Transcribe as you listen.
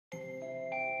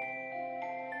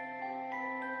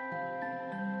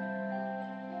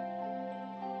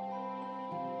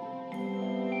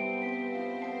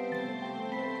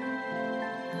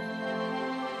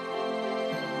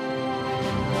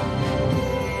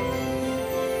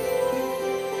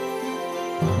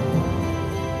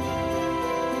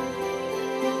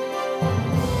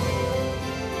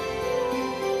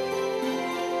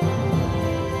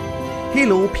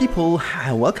Hello people,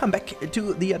 welcome back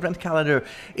to the Advent Calendar.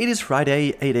 It is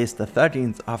Friday, it is the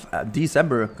 13th of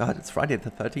December. God, it's Friday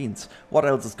the 13th. What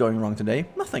else is going wrong today?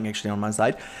 Nothing actually on my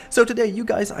side. So today you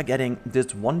guys are getting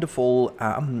this wonderful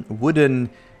wooden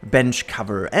bench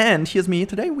cover. And here's me.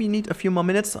 Today we need a few more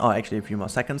minutes, or actually a few more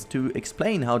seconds, to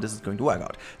explain how this is going to work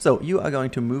out. So you are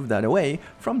going to move that away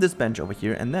from this bench over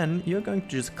here, and then you're going to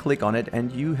just click on it,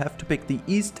 and you have to pick the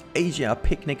East Asia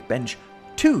Picnic Bench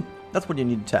 2. That's what you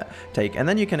need to take, and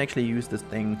then you can actually use this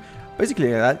thing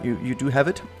basically like that. You do have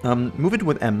it. Move it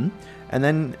with M, and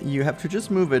then you have to just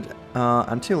move it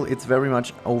until it's very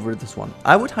much over this one.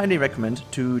 I would highly recommend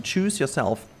to choose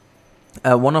yourself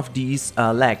one of these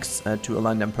legs to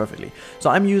align them perfectly. So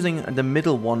I'm using the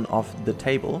middle one of the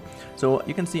table. So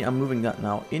you can see I'm moving that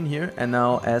now in here, and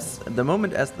now as the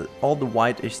moment as all the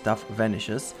whitish stuff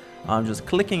vanishes, I'm just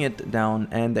clicking it down,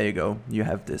 and there you go. You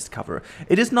have this cover.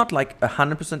 It is not like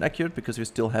 100% accurate because you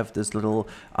still have this little,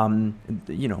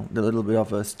 you know, the little bit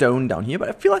of a stone down here. But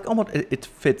I feel like almost it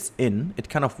fits in. It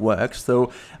kind of works.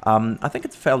 So I think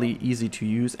it's fairly easy to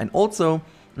use, and also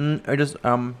it is,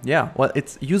 yeah, well,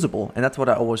 it's usable, and that's what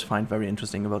I always find very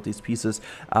interesting about these pieces.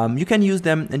 You can use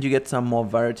them, and you get some more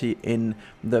variety in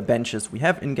the benches we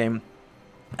have in game.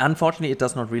 Unfortunately, it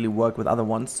does not really work with other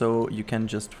ones, so you can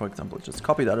just, for example, just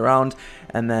copy that around,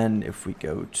 and then if we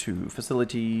go to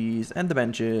facilities and the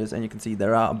benches, and you can see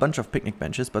there are a bunch of picnic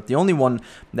benches, but the only one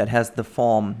that has the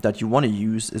form that you want to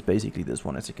use is basically this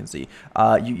one, as you can see.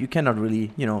 You cannot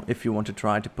really, you know, if you want to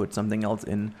try to put something else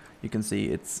in, you can see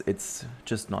it's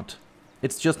just not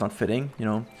fitting, you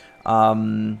know.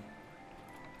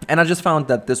 And I just found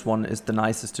that this one is the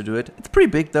nicest to do it. It's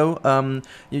pretty big though.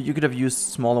 You could have used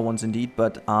smaller ones indeed,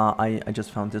 but I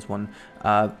just found this one,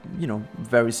 you know,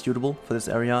 very suitable for this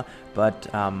area. But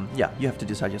yeah, you have to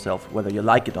decide yourself whether you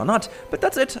like it or not. But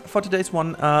that's it for today's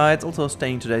one. It's also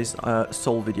staying today's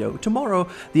Soul video. Tomorrow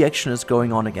the action is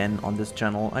going on again on this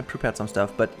channel. I prepared some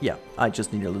stuff, but yeah, I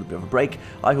just need a little bit of a break.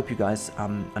 I hope you guys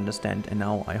understand, and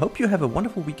now I hope you have a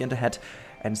wonderful weekend ahead,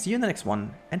 and see you in the next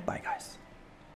one, and bye guys.